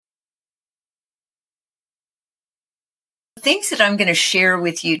things that I'm going to share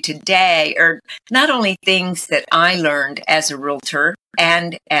with you today are not only things that I learned as a realtor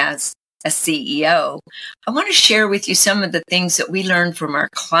and as a CEO. I want to share with you some of the things that we learned from our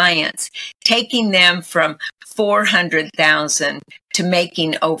clients, taking them from 400,000 to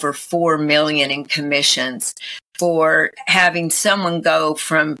making over 4 million in commissions, for having someone go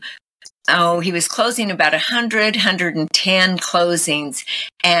from he was closing about 110 closings,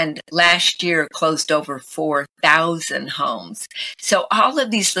 and last year closed over 4,000 homes. So all of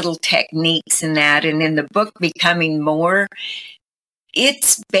these little techniques in that, and in the book, Becoming More,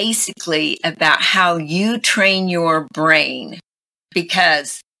 it's basically about how you train your brain,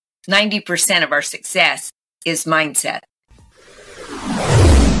 because 90% of our success is mindset.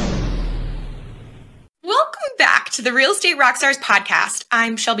 Welcome back to the Real Estate Rockstars podcast.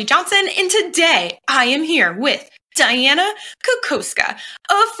 I'm Shelby Johnson, and today I am here with Dianna Kokoszka,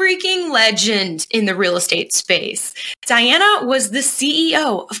 a freaking legend in the real estate space. Dianna was the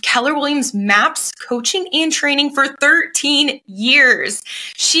CEO of Keller Williams MAPS Coaching and Training for 13 years.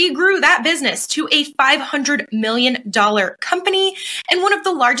 She grew that business to a $500 million company and one of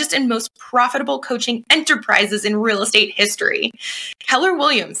the largest and most profitable coaching enterprises in real estate history. Keller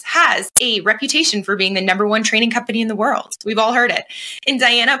Williams has a reputation for being the #1 training company in the world. We've all heard it. And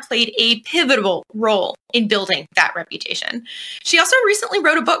Dianna played a pivotal role in building that reputation. She also recently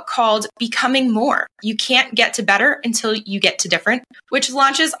wrote a book called Becoming More. You Can't Get to Better Until You Get to Different, which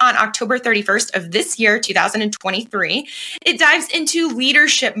launches on October 31st of this year, 2023. It dives into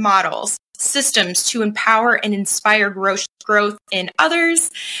leadership models, systems to empower and inspire growth in others,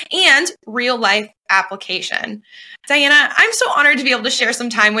 and real life application. Dianna, I'm so honored to be able to share some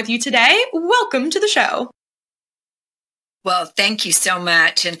time with you today. Welcome to the show. Well, thank you so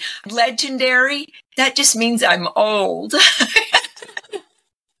much. And legendary, that just means I'm old.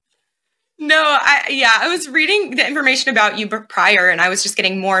 I was reading the information about you prior, and I was just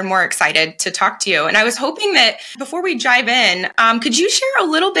getting more and more excited to talk to you. And I was hoping that before we dive in, could you share a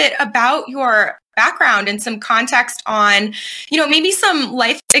little bit about your background and some context on, maybe some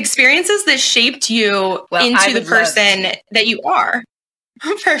life experiences that shaped you into the person that you are?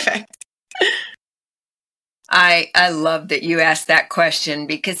 Perfect. I love that you asked that question,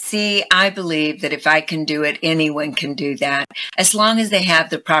 because, see, I believe that if I can do it, anyone can do that, as long as they have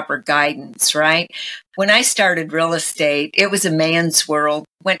the proper guidance, right? When I started real estate, it was a man's world.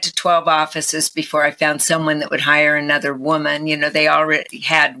 Went to 12 offices before I found someone that would hire another woman. They already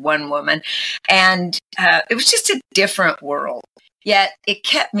had one woman. And it was just a different world. Yet it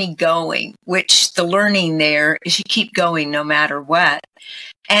kept me going, which the learning there is you keep going no matter what.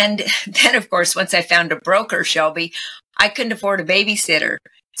 And then, of course, once I found a broker, Shelby, I couldn't afford a babysitter.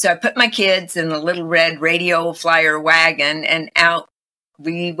 So I put my kids in the little red radio flyer wagon, and out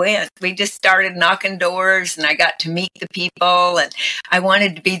we went. We just started knocking doors, and I got to meet the people, and I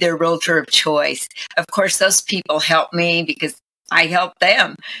wanted to be their realtor of choice. Of course, those people helped me because I helped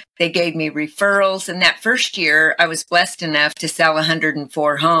them. They gave me referrals. And that first year, I was blessed enough to sell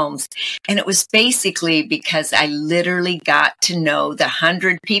 104 homes. And it was basically because I literally got to know the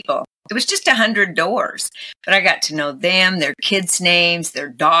 100 people. It was just 100 doors, but I got to know them, their kids' names, their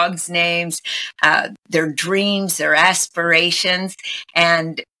dogs' names, their dreams, their aspirations.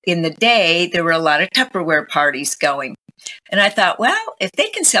 And in the day, there were a lot of Tupperware parties going. And I thought, well, if they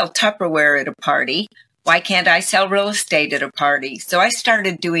can sell Tupperware at a party, why can't I sell real estate at a party? So I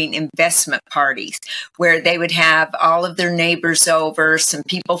started doing investment parties where they would have all of their neighbors over, some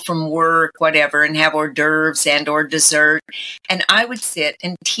people from work, whatever, and have hors d'oeuvres and or dessert. And I would sit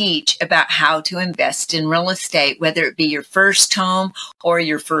and teach about how to invest in real estate, whether it be your first home or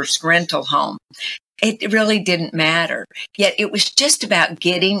your first rental home. It really didn't matter. Yet it was just about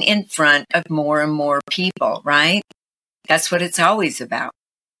getting in front of more and more people, right? That's what it's always about.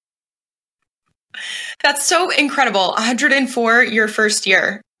 That's so incredible. 104 your first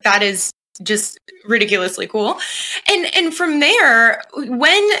year. That is just ridiculously cool. And from there,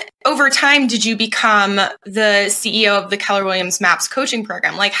 when over time did you become the CEO of the Keller Williams MAPS coaching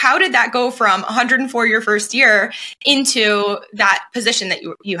program? Like, how did that go from 104 your first year into that position that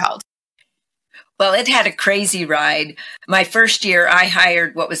you held? Well, it had a crazy ride. My first year, I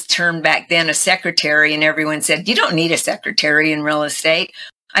hired what was termed back then a secretary, and everyone said, you don't need a secretary in real estate.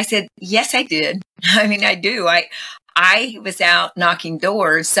 I said, yes, I did. I mean, I do. I was out knocking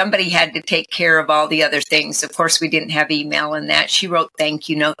doors. Somebody had to take care of all the other things. Of course, we didn't have email and that. She wrote thank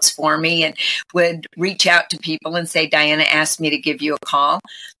you notes for me and would reach out to people and say, Dianna asked me to give you a call.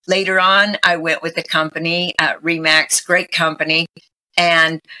 Later on, I went with a company, Remax, great company.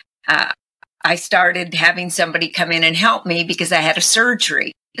 And I started having somebody come in and help me because I had a surgery.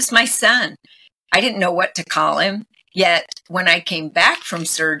 It was my son. I didn't know what to call him. Yet when I came back from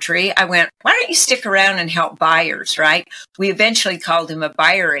surgery, I went, why don't you stick around and help buyers, right? We eventually called him a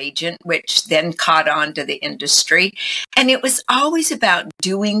buyer agent, which then caught on to the industry. And it was always about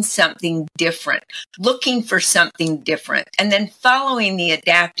doing something different, looking for something different, and then following the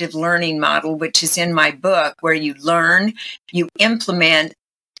adaptive learning model, which is in my book, where you learn, you implement,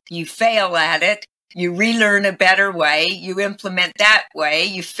 you fail at it, you relearn a better way, you implement that way,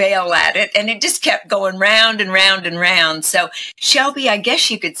 you fail at it, and it just kept going round and round and round. So, Shelby, I guess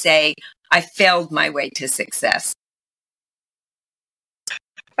you could say I failed my way to success.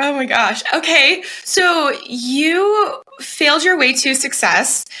 Oh my gosh. Okay. So you failed your way to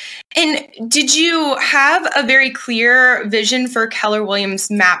success. And did you have a very clear vision for Keller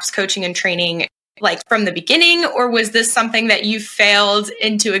Williams MAPS coaching and training, like from the beginning, or was this something that you failed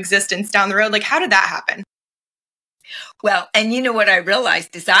into existence down the road? Like, how did that happen? Well, and you know what I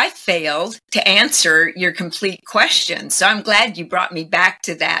realized is I failed to answer your complete question. So I'm glad you brought me back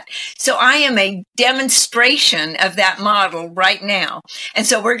to that. So I am a demonstration of that model right now. And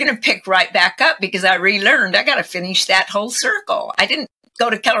so we're going to pick right back up because I relearned. I got to finish that whole circle. I didn't go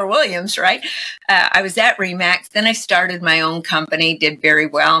to Keller Williams, right? I was at Remax. Then I started my own company, did very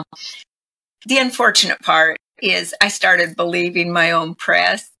well. The unfortunate part is I started believing my own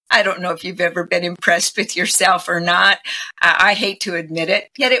press. I don't know if you've ever been impressed with yourself or not. I hate to admit it,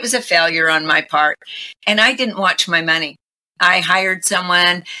 yet it was a failure on my part. And I didn't watch my money. I hired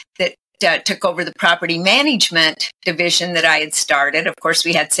someone that took over the property management division that I had started. Of course,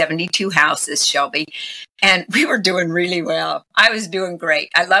 we had 72 houses, Shelby, and we were doing really well. I was doing great.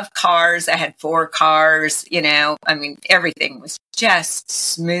 I love cars. I had 4 cars, everything was just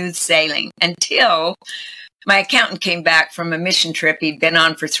smooth sailing until my accountant came back from a mission trip he'd been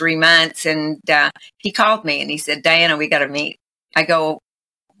on for 3 months, and he called me and he said, Dianna, we got to meet. I go,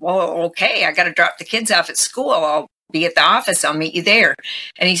 well, okay, I got to drop the kids off at school. I'll be at the office. I'll meet you there.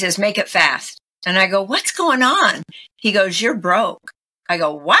 And he says, make it fast. And I go, what's going on? He goes, you're broke. I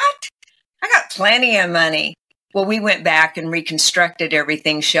go, what? I got plenty of money. Well, we went back and reconstructed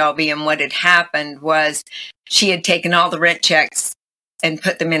everything, Shelby. And what had happened was she had taken all the rent checks and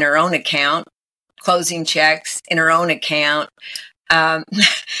put them in her own account, closing checks in her own account.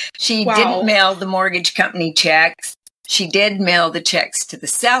 She didn't mail the mortgage company checks. She did mail the checks to the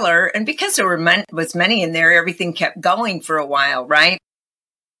seller. And because there was money in there, everything kept going for a while, right?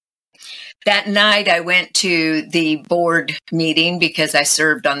 That night, I went to the board meeting because I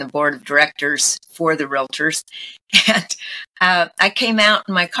served on the board of directors for the realtors. And I came out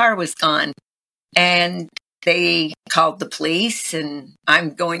and my car was gone. And they called the police. And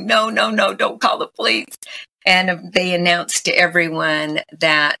I'm going, no, don't call the police. And they announced to everyone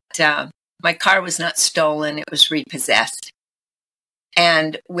that my car was not stolen. It was repossessed.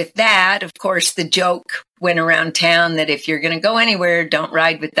 And with that, of course, the joke went around town that if you're going to go anywhere, don't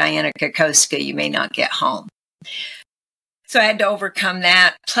ride with Dianna Kokoszka. You may not get home. So I had to overcome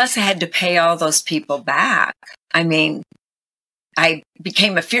that. Plus, I had to pay all those people back. I mean, I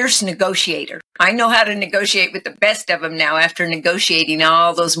became a fierce negotiator. I know how to negotiate with the best of them now after negotiating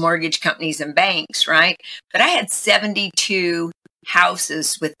all those mortgage companies and banks, right? But I had 72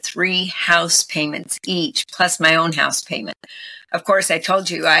 houses with 3 house payments each, plus my own house payment. Of course, I told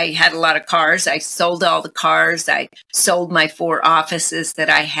you I had a lot of cars. I sold all the cars. I sold my 4 offices that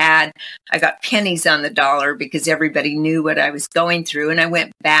I had. I got pennies on the dollar because everybody knew what I was going through, and I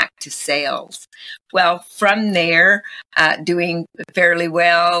went back to sales. Well, from there, doing fairly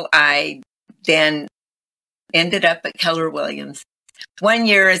well, I then ended up at Keller Williams. 1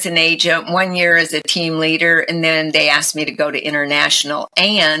 year as an agent, 1 year as a team leader, and then they asked me to go to international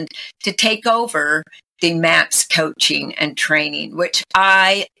and to take over the MAPS coaching and training, which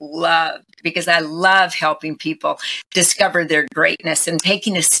I loved because I love helping people discover their greatness and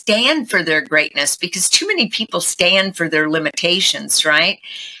taking a stand for their greatness, because too many people stand for their limitations, right?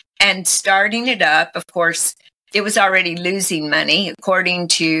 And starting it up, of course, it was already losing money. According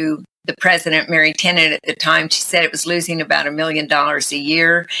to the president, Mary Tennant, at the time, she said it was losing about $1 million a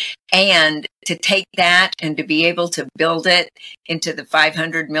year. And to take that and to be able to build it into the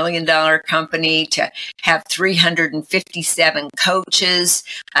 $500 million company, to have 357 coaches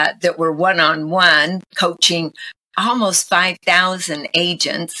that were one-on-one coaching almost 5,000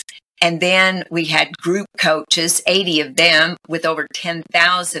 agents. And then we had group coaches, 80 of them with over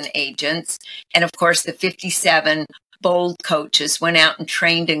 10,000 agents. And of course, the 57 Bold coaches went out and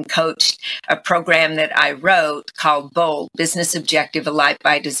trained and coached a program that I wrote called Bold, Business Objective, A Life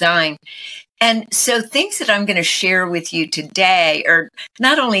by Design. And so things that I'm going to share with you today are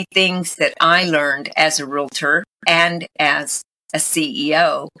not only things that I learned as a realtor and as a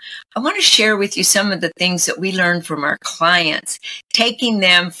CEO, I want to share with you some of the things that we learned from our clients, taking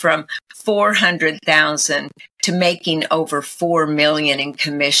them from 400,000 to making over 4 million in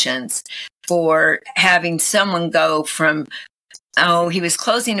commissions, for having someone go from he was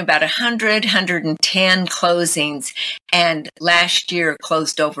closing about 110 closings, and last year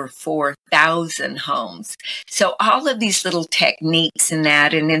closed over 4,000 homes. So all of these little techniques in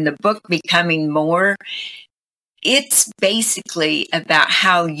that, and in the book, Becoming More, it's basically about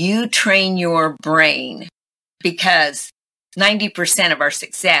how you train your brain, because 90% of our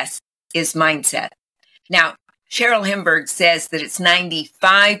success is mindset. Now, Cheryl Himberg says that it's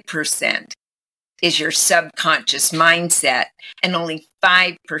 95% is your subconscious mindset, and only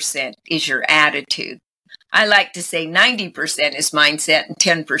 5% is your attitude. I like to say 90% is mindset and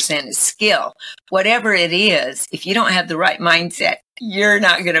 10% is skill. Whatever it is, if you don't have the right mindset, you're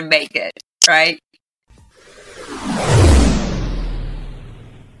not going to make it, right?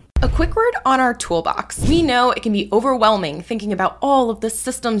 A quick word on our toolbox. We know it can be overwhelming thinking about all of the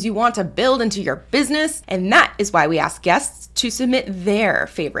systems you want to build into your business, and that is why we ask guests to submit their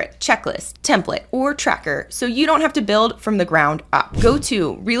favorite checklist, template, or tracker so you don't have to build from the ground up. Go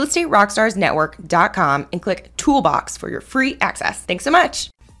to realestaterockstarsnetwork.com and click Toolbox for your free access. Thanks so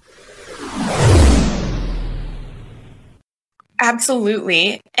much.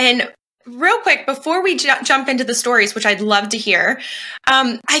 Absolutely. And real quick, before we jump into the stories, which I'd love to hear,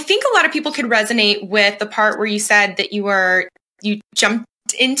 I think a lot of people could resonate with the part where you said that you jumped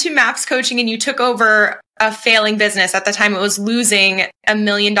into MAPS coaching and you took over a failing business. At the time, it was losing $1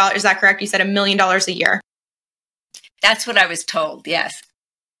 million. Is that correct? You said $1 million a year. That's what I was told. Yes.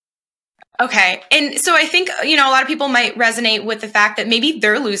 Okay. And so I think, a lot of people might resonate with the fact that maybe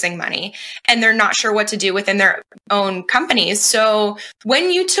they're losing money and they're not sure what to do within their own companies. So when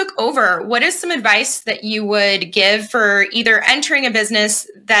you took over, what is some advice that you would give for either entering a business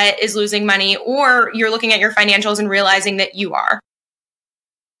that is losing money, or you're looking at your financials and realizing that you are?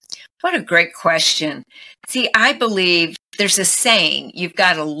 What a great question. See, I believe there's a saying, you've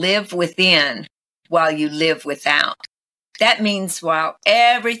got to live within while you live without. That means while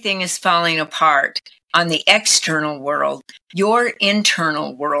everything is falling apart on the external world, your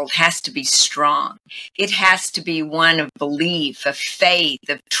internal world has to be strong. It has to be one of belief, of faith,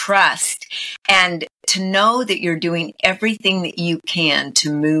 of trust, and to know that you're doing everything that you can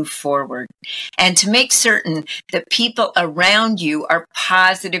to move forward, and to make certain that people around you are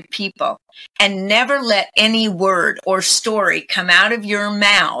positive people, and never let any word or story come out of your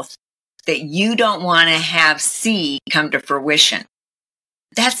mouth that you don't want to see come to fruition.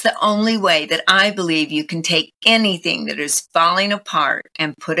 That's the only way that I believe you can take anything that is falling apart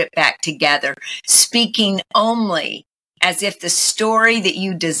and put it back together, speaking only as if the story that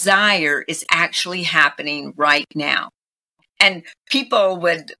you desire is actually happening right now. And people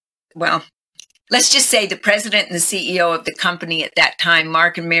would, let's just say the president and the CEO of the company at that time,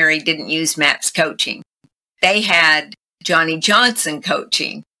 Mark and Mary, didn't use MAPS coaching. They had Johnny Johnson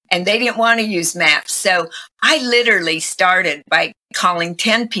coaching, and they didn't want to use MAPS. So I literally started by calling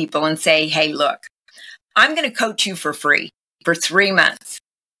 10 people and say, hey, look, I'm going to coach you for free for 3 months.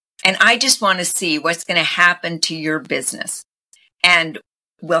 And I just want to see what's going to happen to your business. And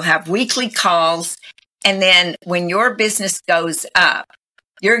we'll have weekly calls. And then when your business goes up,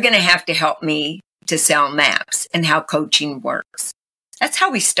 you're going to have to help me to sell MAPS and how coaching works. That's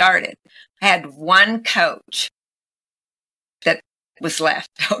how we started. I had one coach that was left.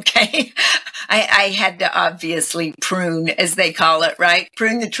 Okay. I had to obviously prune, as they call it, right?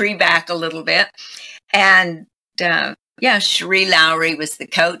 Prune the tree back a little bit. And Cherie Lowry was the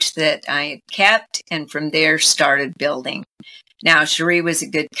coach that I had kept, and from there started building. Now, Cherie was a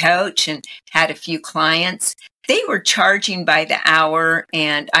good coach and had a few clients. They were charging by the hour,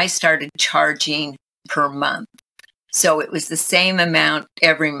 and I started charging per month. So it was the same amount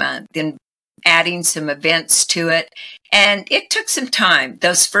every month, and adding some events to it. And it took some time.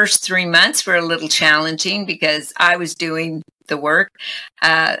 Those first 3 months were a little challenging because I was doing the work.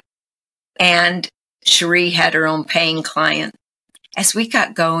 And Cherie had her own paying client. As we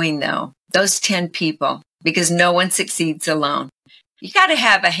got going, though, those 10 people, because no one succeeds alone, you got to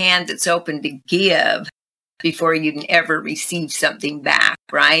have a hand that's open to give before you can ever receive something back,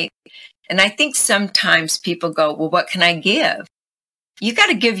 right? And I think sometimes people go, well, what can I give? You got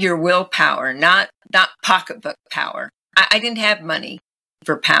to give your willpower, not pocketbook power. I didn't have money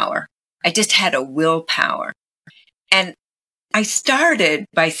for power. I just had a willpower. And I started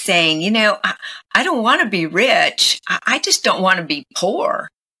by saying, I don't want to be rich. I just don't want to be poor.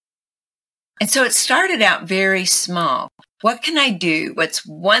 And so it started out very small. What can I do? What's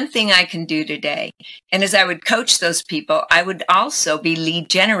one thing I can do today? And as I would coach those people, I would also be lead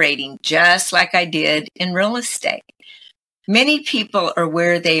generating, just like I did in real estate. Many people are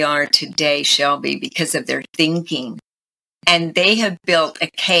where they are today, Shelby, because of their thinking. And they have built a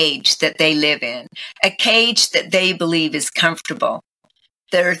cage that they live in, a cage that they believe is comfortable.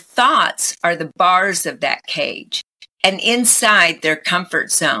 Their thoughts are the bars of that cage and inside their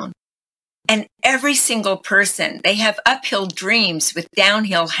comfort zone. And every single person, they have uphill dreams with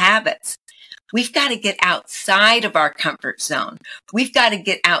downhill habits. We've got to get outside of our comfort zone. We've got to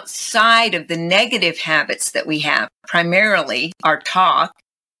get outside of the negative habits that we have, primarily our talk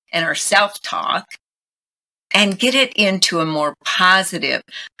and our self-talk, and get it into a more positive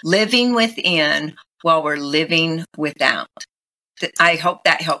living within while we're living without. I hope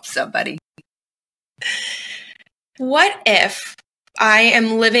that helps somebody. What if I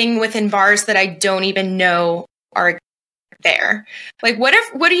am living within bars that I don't even know are there? Like, what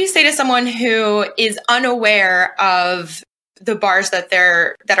do you say to someone who is unaware of the bars that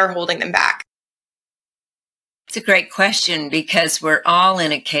are holding them back? It's a great question because we're all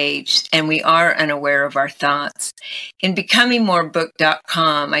in a cage and we are unaware of our thoughts. In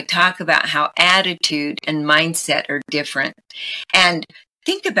becomingmorebook.com, I talk about how attitude and mindset are different. And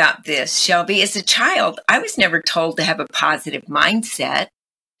think about this, Shelby. As a child, I was never told to have a positive mindset.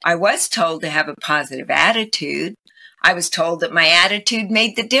 I was told to have a positive attitude. I was told that my attitude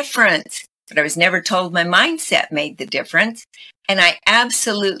made the difference, but I was never told my mindset made the difference. And I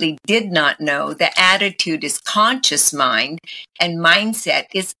absolutely did not know that attitude is conscious mind and mindset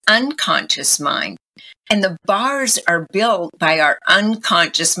is unconscious mind. And the bars are built by our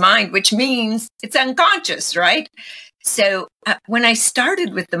unconscious mind, which means it's unconscious, right? So when I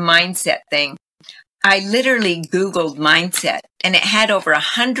started with the mindset thing, I literally Googled mindset and it had over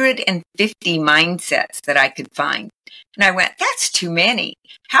 150 mindsets that I could find. And I went, that's too many.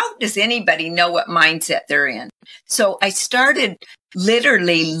 How does anybody know what mindset they're in? So I started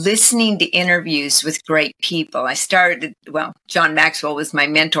literally listening to interviews with great people. John Maxwell was my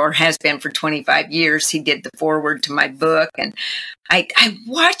mentor, has been for 25 years. He did the foreword to my book. And I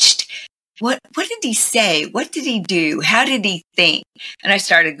watched, what did he say? What did he do? How did he think? And I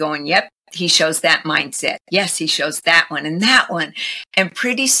started going, yep. He shows that mindset. Yes, he shows that one and that one. And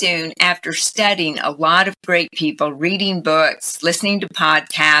pretty soon, after studying a lot of great people, reading books, listening to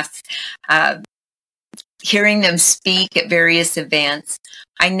podcasts, hearing them speak at various events,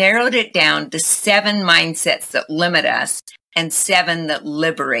 I narrowed it down to 7 mindsets that limit us and 7 that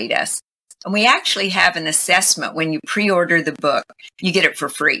liberate us. And we actually have an assessment when you pre-order the book. You get it for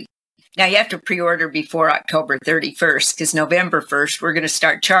free. Now, you have to pre-order before October 31st because November 1st, we're going to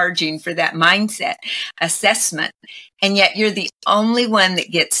start charging for that mindset assessment. And yet you're the only one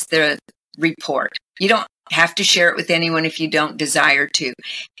that gets the report. You don't have to share it with anyone if you don't desire to.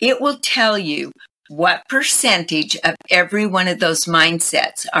 It will tell you what percentage of every one of those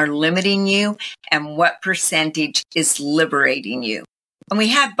mindsets are limiting you and what percentage is liberating you. And we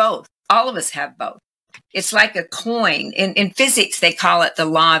have both. All of us have both. It's like a coin. In physics, they call it the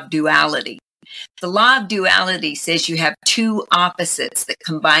law of duality. The law of duality says you have 2 opposites that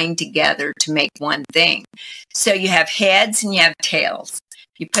combine together to make one thing. So you have heads and you have tails.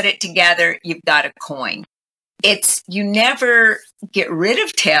 You put it together, you've got a coin. You never get rid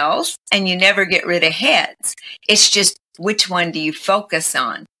of tails and you never get rid of heads. It's just which one do you focus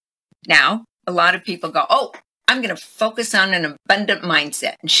on? Now, a lot of people go, oh, I'm going to focus on an abundant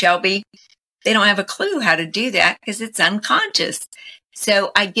mindset. And Shelby, they don't have a clue how to do that because it's unconscious.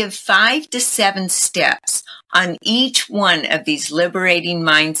 So I give 5 to 7 steps on each one of these liberating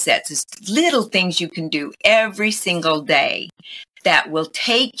mindsets. It's little things you can do every single day that will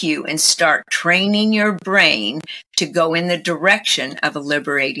take you and start training your brain to go in the direction of a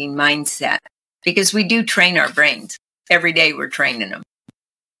liberating mindset. Because we do train our brains. Every day we're training them.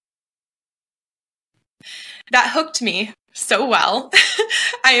 That hooked me so well.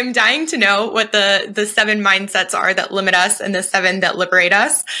 I am dying to know what the 7 mindsets are that limit us and the 7 that liberate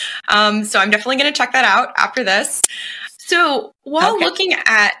us. So I'm definitely going to check that out after this. So while looking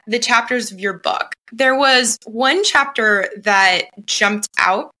at the chapters of your book, there was one chapter that jumped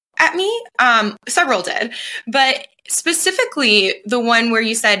out at me. Several did, but specifically the one where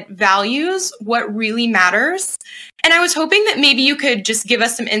you said values, what really matters. And I was hoping that maybe you could just give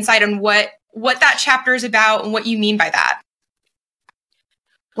us some insight on what that chapter is about and what you mean by that.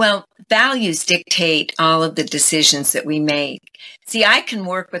 Well, values dictate all of the decisions that we make. See, I can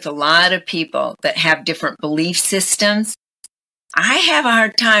work with a lot of people that have different belief systems. I have a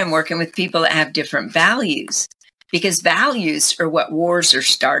hard time working with people that have different values because values are what wars are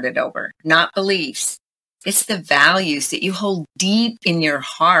started over, not beliefs. It's the values that you hold deep in your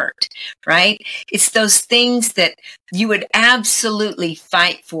heart, right? It's those things that you would absolutely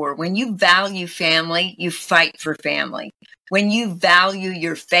fight for. When you value family, you fight for family. When you value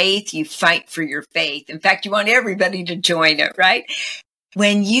your faith, you fight for your faith. In fact, you want everybody to join it, right?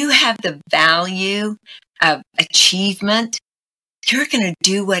 When you have the value of achievement, you're going to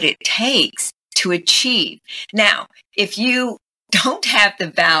do what it takes to achieve. Now, if you don't have the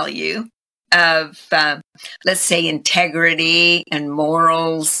value of, let's say, integrity and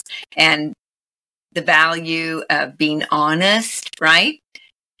morals and the value of being honest, right?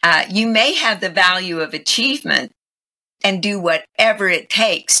 You may have the value of achievement and do whatever it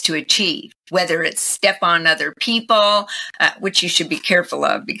takes to achieve, whether it's step on other people, which you should be careful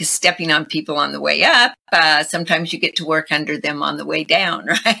of, because stepping on people on the way up, sometimes you get to work under them on the way down,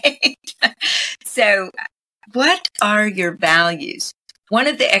 right? So what are your values? One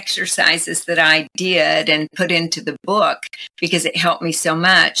of the exercises that I did and put into the book, because it helped me so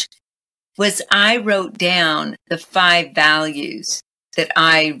much, was I wrote down the 5 values that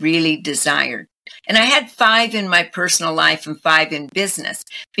I really desired. And I had 5 in my personal life and 5 in business,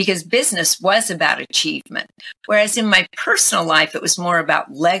 because business was about achievement. Whereas in my personal life, it was more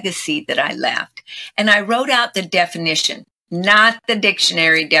about legacy that I left. And I wrote out the definition, not the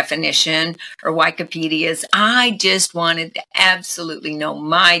dictionary definition or Wikipedia's. I just wanted to absolutely know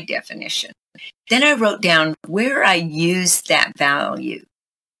my definition. Then I wrote down where I used that value.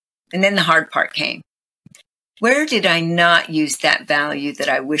 And then the hard part came. Where did I not use that value that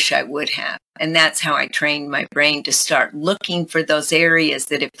I wish I would have? And that's how I trained my brain to start looking for those areas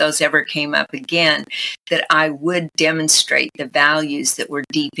that if those ever came up again, that I would demonstrate the values that were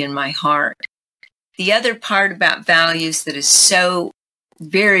deep in my heart. The other part about values that is so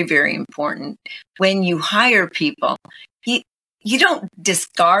very, very important, when you hire people, you don't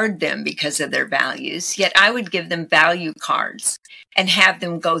discard them because of their values, yet I would give them value cards and have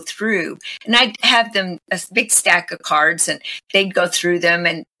them go through. And I'd have them a big stack of cards and they'd go through them,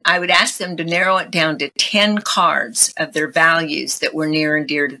 and I would ask them to narrow it down to 10 cards of their values that were near and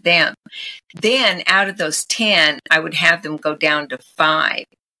dear to them. Then out of those 10, I would have them go down to 5.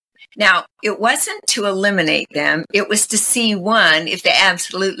 Now, it wasn't to eliminate them. It was to see, 1, if they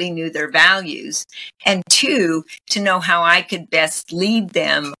absolutely knew their values, and 2, to know how I could best lead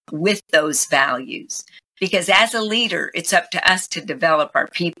them with those values. Because as a leader, it's up to us to develop our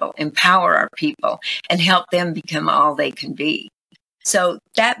people, empower our people, and help them become all they can be. So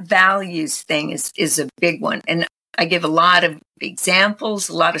that values thing is a big one. And I give a lot of examples,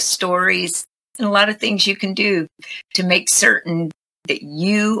 a lot of stories, and a lot of things you can do to make certain that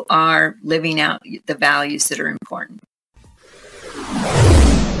you are living out the values that are important.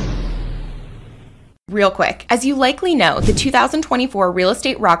 Real quick, as you likely know, the 2024 Real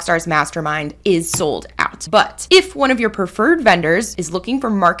Estate Rockstars Mastermind is sold out. But if one of your preferred vendors is looking for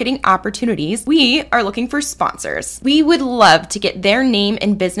marketing opportunities, we are looking for sponsors. We would love to get their name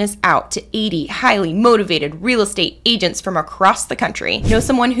and business out to 80 highly motivated real estate agents from across the country. Know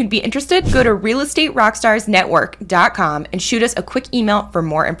someone who'd be interested? Go to realestaterockstarsnetwork.com and shoot us a quick email for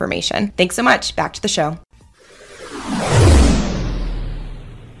more information. Thanks so much. Back to the show.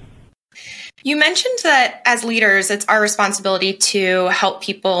 You mentioned that as leaders, it's our responsibility to help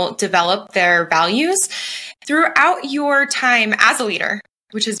people develop their values. Throughout your time as a leader,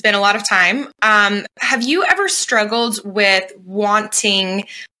 which has been a lot of time, have you ever struggled with wanting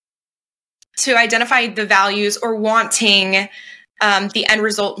to identify the values or wanting the end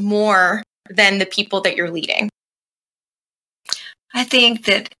result more than the people that you're leading? I think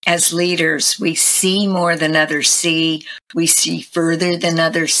that as leaders, we see more than others see, we see further than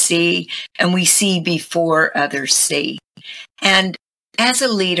others see, and we see before others see. And as a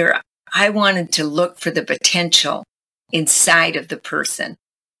leader, I wanted to look for the potential inside of the person.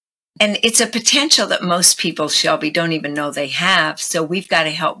 And it's a potential that most people, Shelby, don't even know they have. So we've got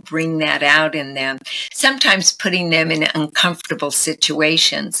to help bring that out in them, sometimes putting them in uncomfortable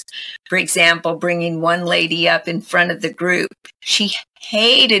situations. For example, bringing one lady up in front of the group. She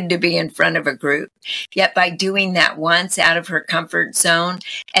hated to be in front of a group. Yet by doing that once out of her comfort zone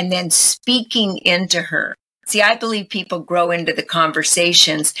and then speaking into her. See, I believe people grow into the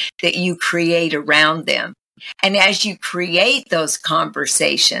conversations that you create around them. And as you create those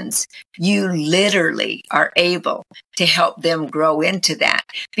conversations, you literally are able to help them grow into that,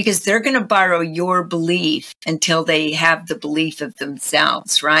 because they're going to borrow your belief until they have the belief of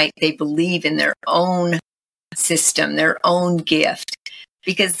themselves, right? They believe in their own system, their own gift,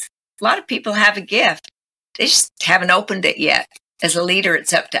 because a lot of people have a gift. They just haven't opened it yet. As a leader,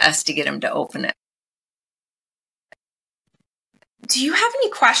 it's up to us to get them to open it. Do you have any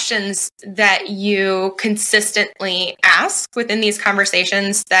questions that you consistently ask within these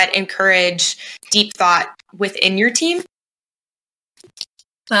conversations that encourage deep thought within your team?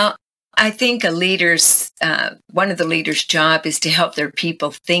 Well, I think one of the leader's job is to help their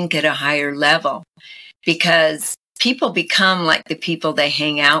people think at a higher level, because people become like the people they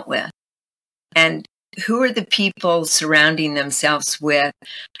hang out with. And who are the people surrounding themselves with?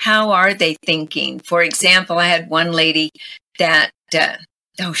 How are they thinking? For example, I had one lady that,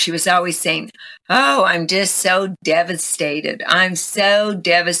 she was always saying, "Oh, I'm just so devastated. I'm so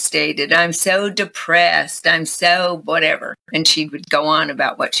devastated. I'm so depressed. I'm so whatever." And she would go on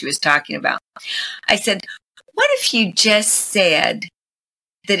about what she was talking about. I said, "What if you just said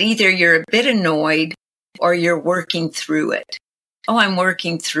that either you're a bit annoyed or you're working through it?" "Oh, I'm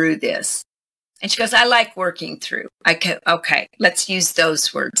working through this." And she goes, "I like working through." Okay, let's use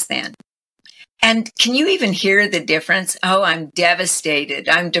those words then. And can you even hear the difference? "Oh, I'm devastated.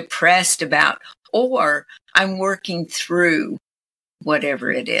 I'm depressed about," or "I'm working through,"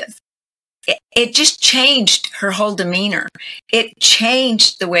 whatever it is. It just changed her whole demeanor. It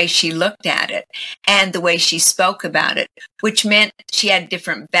changed the way she looked at it and the way she spoke about it, which meant she had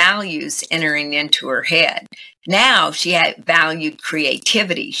different values entering into her head. Now she had valued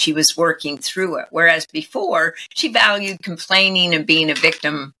creativity. She was working through it. Whereas before, she valued complaining and being a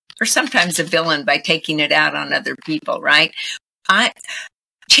victim, or sometimes a villain, by taking it out on other people, right?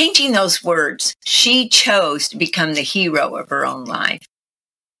 Changing those words, she chose to become the hero of her own life.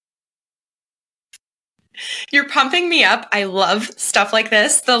 You're pumping me up. I love stuff like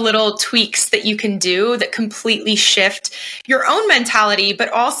this, the little tweaks that you can do that completely shift your own mentality, but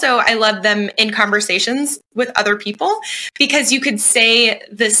also I love them in conversations with other people, because you could say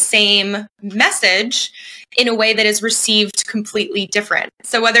the same message in a way that is received completely different.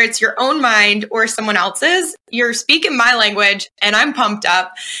 So whether it's your own mind or someone else's, you're speaking my language and I'm pumped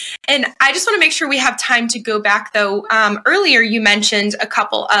up. And I just want to make sure we have time to go back though. Earlier you mentioned a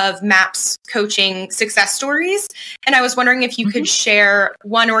couple of MAPS coaching success stories, and I was wondering if you could share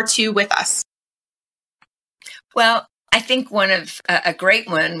one or two with us. Well, I think a great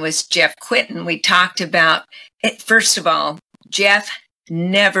one was Jeff Quinton. We talked about it. First of all, Jeff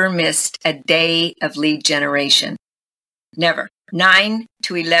never missed a day of lead generation. Never. 9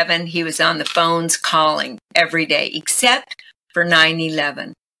 to 11, he was on the phones calling every day, except for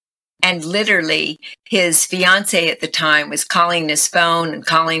 9/11. And literally, his fiance at the time was calling his phone,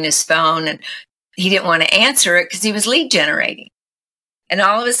 and he didn't want to answer it because he was lead generating. And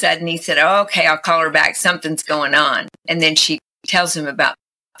all of a sudden, he said, "Oh, okay, I'll call her back. Something's going on." And then she tells him about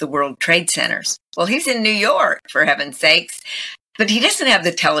the World Trade Centers. Well, he's in New York, for heaven's sakes, but he doesn't have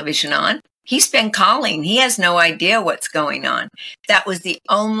the television on. He's been calling. He has no idea what's going on. That was the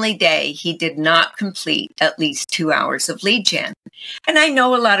only day he did not complete at least 2 hours of lead gen. And I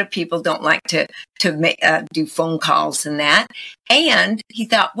know a lot of people don't like to do phone calls and that. And he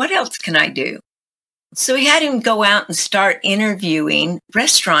thought, what else can I do? So he had him go out and start interviewing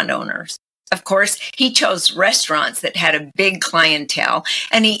restaurant owners. Of course, he chose restaurants that had a big clientele,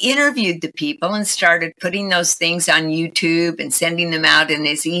 and he interviewed the people and started putting those things on YouTube and sending them out in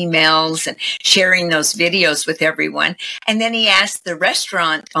his emails and sharing those videos with everyone. And then he asked the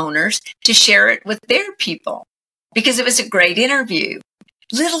restaurant owners to share it with their people because it was a great interview.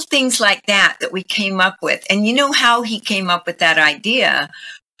 Little things like that we came up with. And you know how he came up with that idea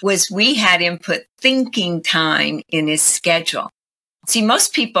was we had him put thinking time in his schedule. See,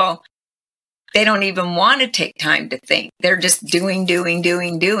 most people, they don't even want to take time to think. They're just doing,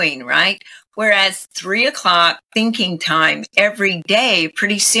 right? Whereas 3 o'clock thinking time every day,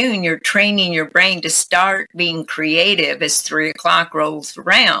 pretty soon you're training your brain to start being creative as 3 o'clock rolls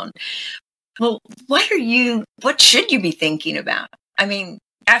around. Well, what should you be thinking about? I mean,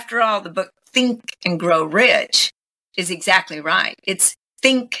 after all, the book Think and Grow Rich is exactly right. It's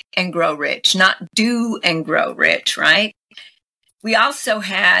think and grow rich, not do and grow rich, right? We also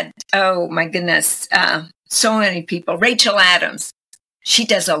had, oh my goodness, so many people. Rachel Adams, she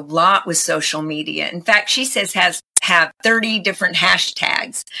does a lot with social media. In fact, she says have 30 different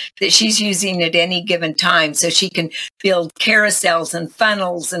hashtags that she's using at any given time so she can build carousels and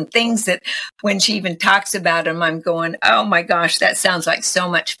funnels and things that when she even talks about them, I'm going, oh my gosh, that sounds like so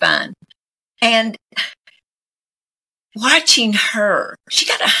much fun. And watching her, she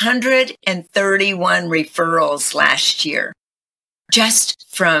got 131 referrals last year just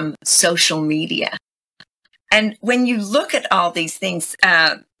from social media. And when you look at all these things,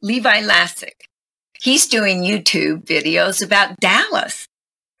 Levi Lassick, he's doing YouTube videos about Dallas.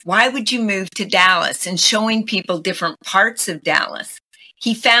 Why would you move to Dallas? And showing people different parts of Dallas.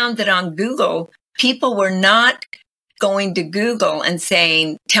 He found that on Google, people were not going to Google and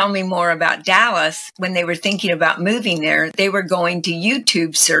saying, tell me more about Dallas. When they were thinking about moving there, they were going to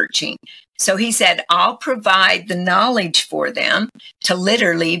YouTube searching. So he said, I'll provide the knowledge for them to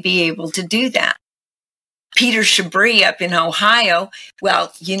literally be able to do that. Peter Chabris up in Ohio,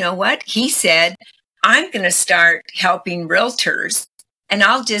 well, you know what? He said, I'm going to start helping realtors, and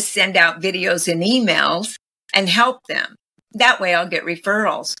I'll just send out videos and emails and help them. That way I'll get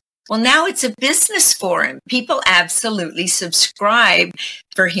referrals. Well, now it's a business for him. People absolutely subscribe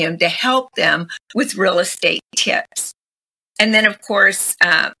for him to help them with real estate tips. And then, of course,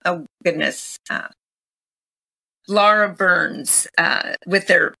 Laura Burns with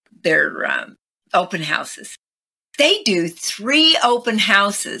their open houses. They do 3 open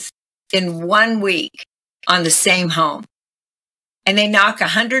houses in 1 week on the same home. And they knock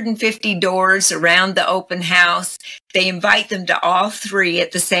 150 doors around the open house. They invite them to all 3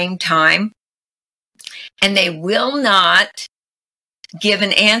 at the same time. And they will not give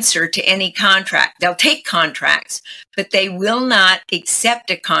an answer to any contract. They'll take contracts, but they will not accept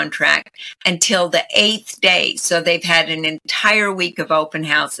a contract until the 8th day. So they've had an entire week of open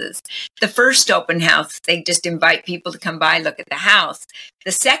houses. The first open house, they just invite people to come by, look at the house.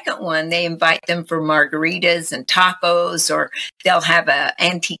 The second one, they invite them for margaritas and tacos, or they'll have an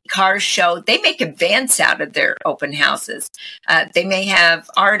antique car show. They make events out of their open houses. They may have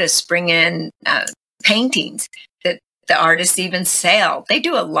artists bring in paintings that the artists even sell. They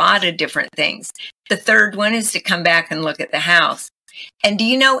do a lot of different things. The third one is to come back and look at the house. And do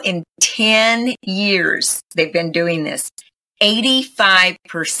you know, in 10 years they've been doing this,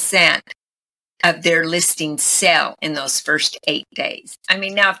 85% of their listings sell in those first 8 days. I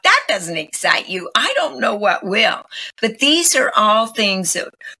mean, now, if that doesn't excite you, I don't know what will. But these are all things that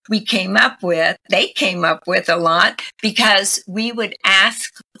we came up with. They came up with a lot because we would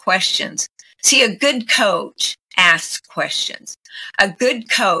ask questions. See, a good coach asks questions. A good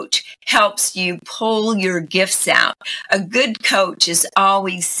coach helps you pull your gifts out. A good coach is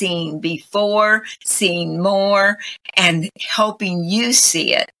always seeing before, seeing more, and helping you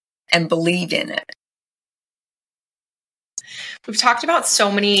see it and believe in it. We've talked about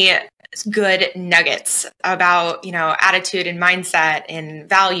so many good nuggets about, attitude and mindset and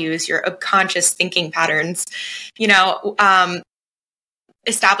values, your subconscious thinking patterns,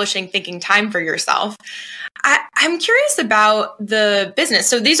 establishing thinking time for yourself. I'm curious about the business.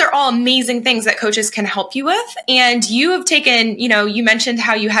 So these are all amazing things that coaches can help you with. And you have taken, you mentioned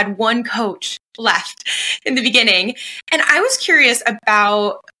how you had one coach left in the beginning. And I was curious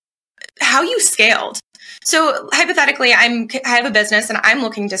about how you scaled. So hypothetically, I have a business and I'm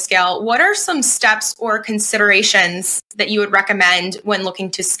looking to scale. What are some steps or considerations that you would recommend when looking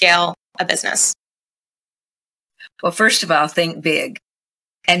to scale a business? Well, first of all, think big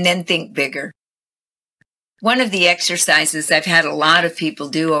and then think bigger. One of the exercises I've had a lot of people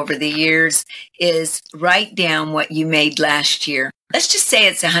do over the years is write down what you made last year. Let's just say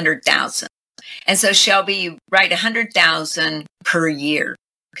it's 100,000. And so Shelby, you write 100,000 per year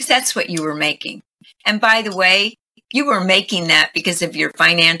because that's what you were making. And by the way, you were making that because of your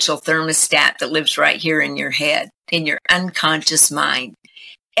financial thermostat that lives right here in your head, in your unconscious mind.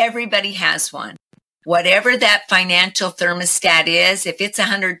 Everybody has one. Whatever that financial thermostat is, if it's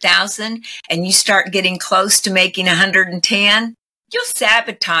 100,000 and you start getting close to making 110, you'll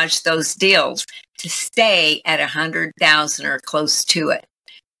sabotage those deals to stay at 100,000 or close to it.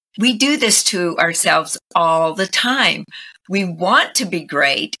 We do this to ourselves all the time. We want to be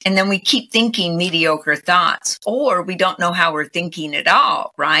great, and then we keep thinking mediocre thoughts, or we don't know how we're thinking at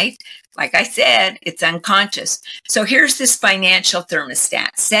all, right? Like I said, it's unconscious. So here's this financial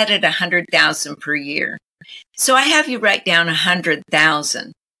thermostat set at 100,000 per year. So I have you write down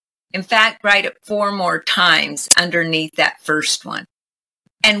 100,000. In fact, write it 4 more times underneath that first one.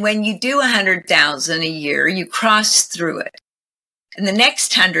 And when you do 100,000 a year, you cross through it. And the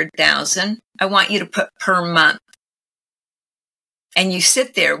next 100,000, I want you to put per month. And you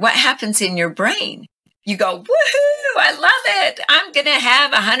sit there. What happens in your brain? You go, woohoo, I love it. I'm going to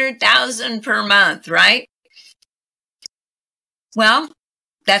have 100,000 per month, right? Well,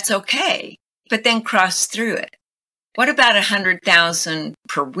 that's okay. But then cross through it. What about 100,000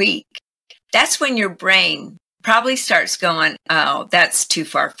 per week? That's when your brain probably starts going, oh, that's too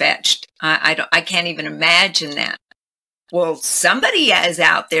far-fetched. I can't even imagine that. Well, somebody is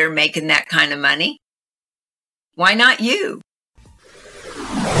out there making that kind of money. Why not you?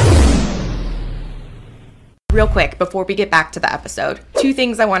 Real quick, before we get back to the episode, 2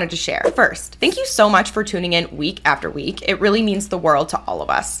 things I wanted to share. First, thank you so much for tuning in week after week. It really means the world to all of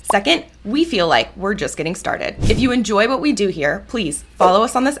us. Second, we feel like we're just getting started. If you enjoy what we do here, please follow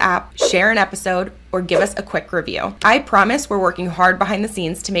us on this app, share an episode, or give us a quick review. I promise we're working hard behind the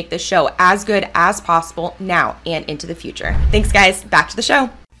scenes to make this show as good as possible now and into the future. Thanks, guys. Back to the show.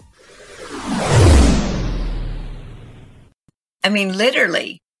 I mean,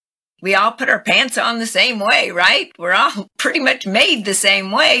 literally, we all put our pants on the same way, right? We're all pretty much made the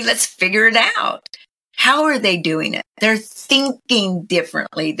same way. Let's figure it out. How are they doing it? They're thinking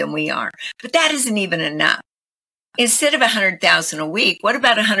differently than we are. But that isn't even enough. Instead of 100,000 a week, what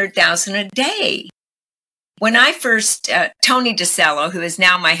about 100,000 a day? When I first, Tony DeCello, who is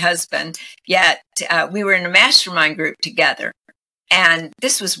now my husband, we were in a mastermind group together. And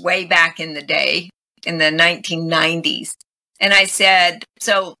this was way back in the day, in the 1990s. And I said,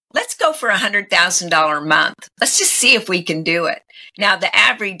 so let's go for $100,000 a month. Let's just see if we can do it. Now, the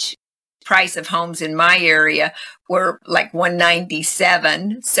average price of homes in my area were like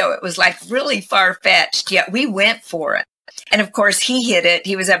 197. So it was like really far-fetched, yet we went for it. And of course, he hit it.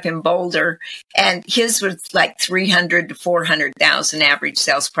 He was up in Boulder, and his was like 300 to 400,000 average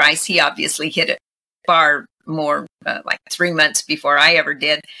sales price. He obviously hit it far more, like 3 months before I ever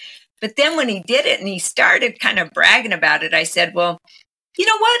did. But then when he did it and he started kind of bragging about it, I said, well, you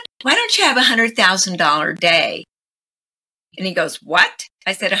know what? Why don't you have $100,000 day? And he goes, what?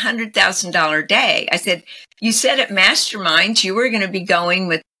 I said, $100,000 day. I said, you said at Masterminds you were going to be going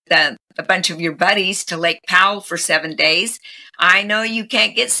with a bunch of your buddies to Lake Powell for 7 days. I know you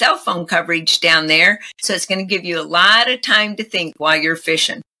can't get cell phone coverage down there, so it's going to give you a lot of time to think while you're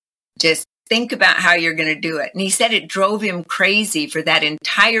fishing. Just think about how you're going to do it. And he said it drove him crazy for that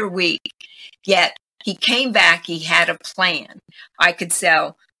entire week. Yet he came back, he had a plan. I could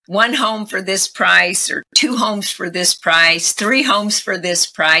sell 1 home for this price, or 2 homes for this price, 3 homes for this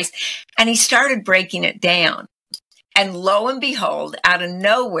price. And he started breaking it down. And lo and behold, out of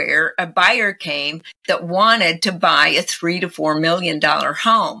nowhere, a buyer came that wanted to buy a $3 to $4 million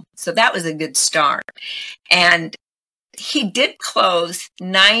home. So that was a good start. And he did close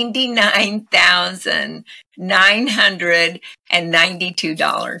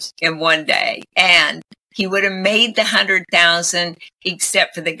 $99,992 in one day. And he would have made the $100,000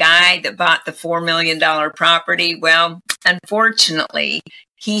 except for the guy that bought the $4 million property. Well, unfortunately,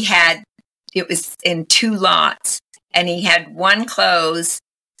 it was in 2 lots, and he had 1 close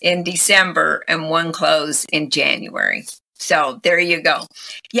in December and 1 close in January. So there you go.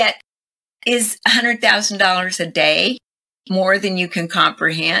 Yet, is $100,000 a day more than you can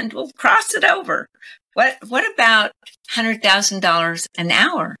comprehend? Well, cross it over. What about $100,000 an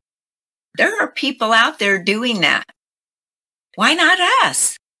hour? There are people out there doing that. Why not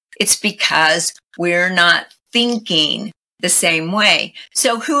us? It's because we're not thinking the same way.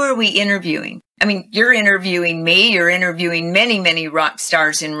 So who are we interviewing? I mean, you're interviewing me, you're interviewing many, many rock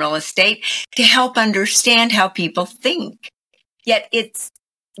stars in real estate to help understand how people think. Yet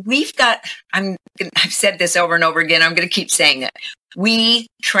I've said this over and over again, I'm going to keep saying it. We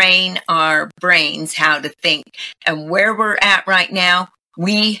train our brains how to think. And where we're at right now,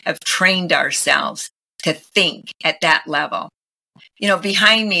 we have trained ourselves to think at that level. You know,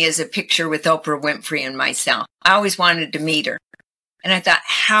 behind me is a picture with Oprah Winfrey and myself. I always wanted to meet her. And I thought,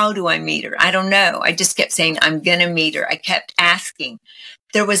 how do I meet her? I don't know. I just kept saying, I'm going to meet her. I kept asking.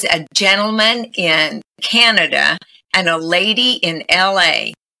 There was a gentleman in Canada and a lady in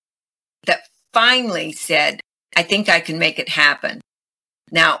LA that finally said, I think I can make it happen.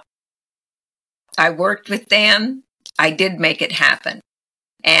 Now, I worked with them. I did make it happen.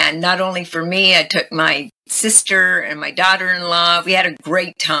 And not only for me, I took my sister and my daughter-in-law. We had a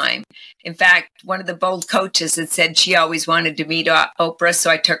great time. In fact, one of the bold coaches had said she always wanted to meet Oprah,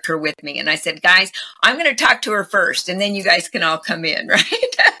 so I took her with me. And I said, guys, I'm going to talk to her first, and then you guys can all come in,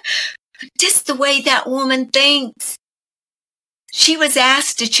 right? Just the way that woman thinks. She was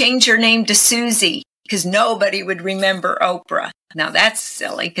asked to change her name to Susie because nobody would remember Oprah. Now, that's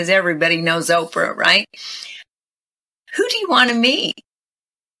silly because everybody knows Oprah, right? Who do you want to meet?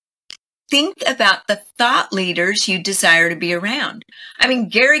 Think about the thought leaders you desire to be around. I mean,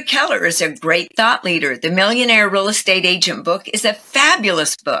 Gary Keller is a great thought leader. The Millionaire Real Estate Agent book is a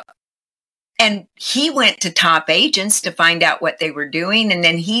fabulous book. And he went to top agents to find out what they were doing, and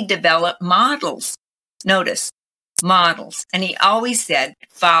then he developed models. Notice, models. And he always said,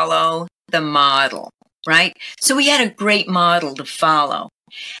 follow the model, right? So we had a great model to follow.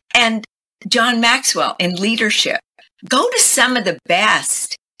 And John Maxwell in leadership. Go to some of the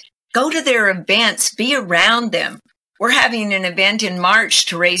best. Go to their events, be around them. We're having an event in March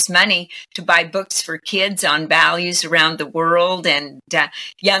to raise money to buy books for kids on values around the world and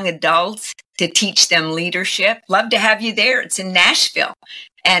young adults to teach them leadership. Love to have you there. It's in Nashville.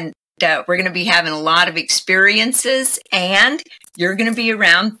 And we're going to be having a lot of experiences, and you're going to be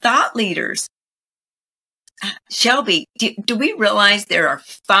around thought leaders. Shelby, do we realize there are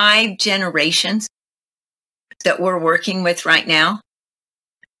 5 generations that we're working with right now?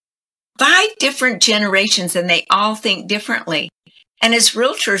 5 different generations, and they all think differently. And as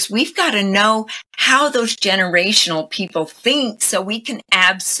realtors, we've got to know how those generational people think so we can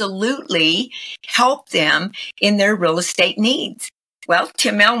absolutely help them in their real estate needs. Well,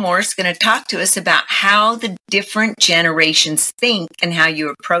 Tim Elmore is going to talk to us about how the different generations think and how you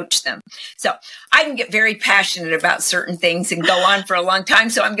approach them. So I can get very passionate about certain things and go on for a long time,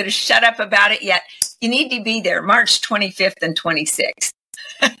 so I'm going to shut up about it yet. You need to be there March 25th and 26th.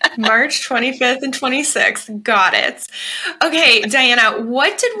 March 25th and 26th. Got it. Okay, Dianna,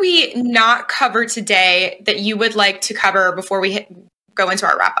 what did we not cover today that you would like to cover before we go into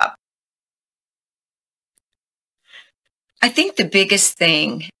our wrap up? I think the biggest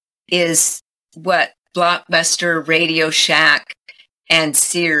thing is what Blockbuster, Radio Shack, and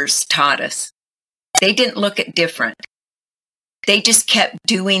Sears taught us. They didn't look at different. They just kept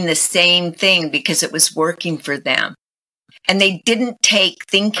doing the same thing because it was working for them. And they didn't take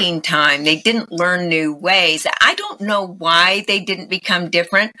thinking time. They didn't learn new ways. I don't know why they didn't become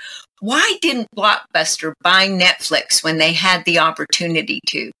different. Why didn't Blockbuster buy Netflix when they had the opportunity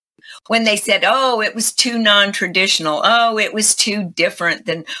to? When they said, oh, it was too non-traditional. Oh, it was too different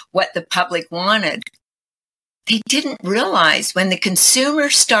than what the public wanted. They didn't realize when the consumer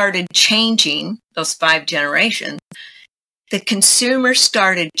started changing, those 5 generations, the consumer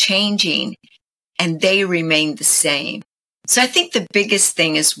started changing and they remained the same. So I think the biggest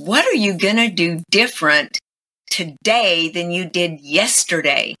thing is, what are you going to do different today than you did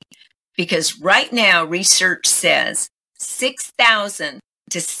yesterday? Because right now, research says 6,000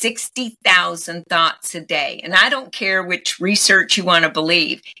 to 60,000 thoughts a day. And I don't care which research you want to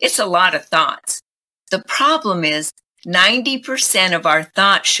believe. It's a lot of thoughts. The problem is 90% of our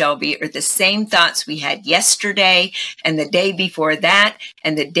thoughts, Shelby, are the same thoughts we had yesterday and the day before that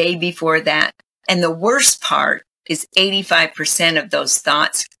and the day before that. And the worst part is 85% of those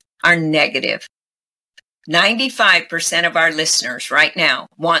thoughts are negative. 95% of our listeners right now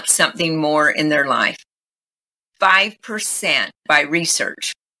want something more in their life. 5% by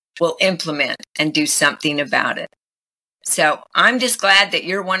research will implement and do something about it. So I'm just glad that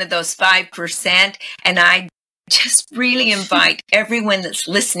you're one of those 5%. And I just really invite everyone that's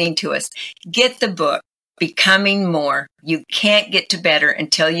listening to us, get the book, Becoming More. You can't get to better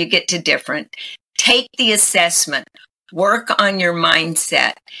until you get to different. Take the assessment, work on your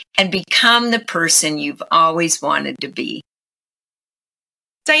mindset, and become the person you've always wanted to be.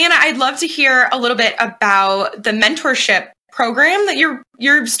 Dianna, I'd love to hear a little bit about the mentorship program that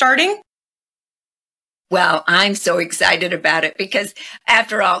you're starting. Well, I'm so excited about it because,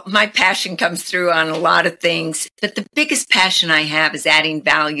 after all, my passion comes through on a lot of things. But the biggest passion I have is adding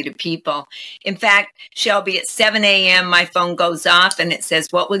value to people. In fact, Shelby, at 7 a.m., my phone goes off and it says,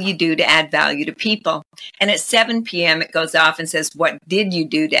 what will you do to add value to people? And at 7 p.m., it goes off and says, what did you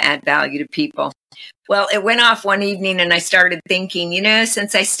do to add value to people? Well, it went off one evening and I started thinking,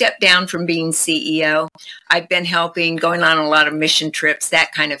 since I stepped down from being CEO, I've been helping, going on a lot of mission trips,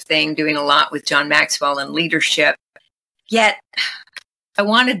 that kind of thing, doing a lot with John Maxwell and leadership. Yet I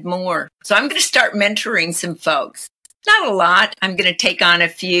wanted more. So I'm going to start mentoring some folks. Not a lot. I'm going to take on a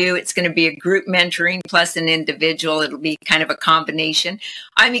few. It's going to be a group mentoring plus an individual. It'll be kind of a combination.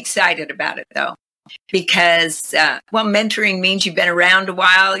 I'm excited about it, though. Because, mentoring means you've been around a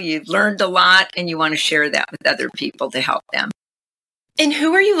while, you've learned a lot, and you want to share that with other people to help them. And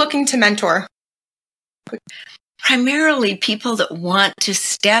who are you looking to mentor? Primarily people that want to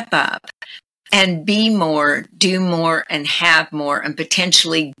step up and be more, do more, and have more, and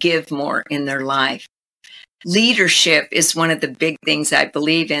potentially give more in their life. Leadership is one of the big things I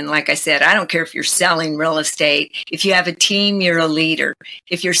believe in. Like I said, I don't care if you're selling real estate. If you have a team, you're a leader.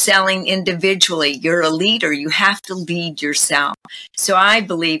 If you're selling individually, you're a leader. You have to lead yourself. So I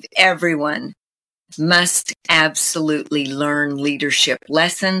believe everyone must absolutely learn leadership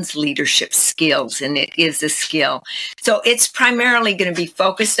lessons, leadership skills, and it is a skill. So it's primarily going to be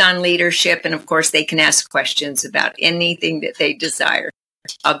focused on leadership. And of course, they can ask questions about anything that they desire.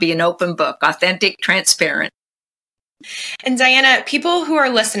 I'll be an open book, authentic, transparent. And Dianna, people who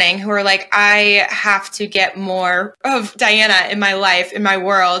are listening, who are like, I have to get more of Dianna in my life, in my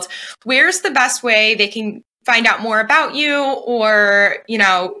world, where's the best way they can find out more about you or,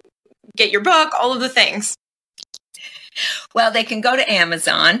 get your book, all of the things? Well, they can go to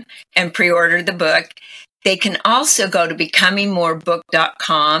Amazon and pre-order the book. They can also go to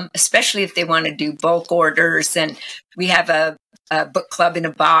becomingmorebook.com, especially if they want to do bulk orders. And we have a book club in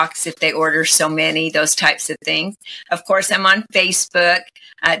a box if they order so many, those types of things. Of course, I'm on Facebook,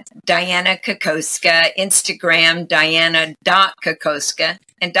 Dianna Kokoszka, Instagram, Dianna.Kokoszka.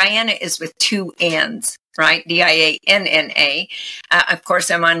 And Dianna is with 2 N's, right? Dianna. Of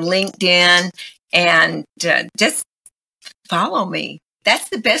course, I'm on LinkedIn, and just follow me. That's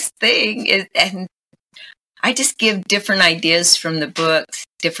the best thing. And I just give different ideas from the books,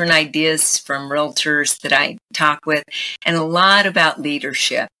 different ideas from realtors that I talk with, and a lot about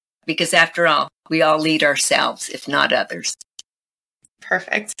leadership, because after all, we all lead ourselves, if not others.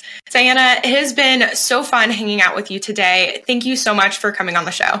 Perfect. Dianna, it has been so fun hanging out with you today. Thank you so much for coming on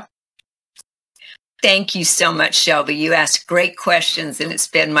the show. Thank you so much, Shelby. You asked great questions, and it's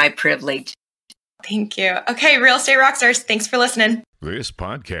been my privilege. Thank you. Okay, Real Estate Rockstars, thanks for listening. This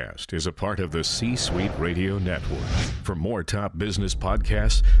podcast is a part of the C-Suite Radio Network. For more top business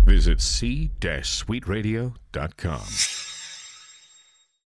podcasts, visit c-suiteradio.com.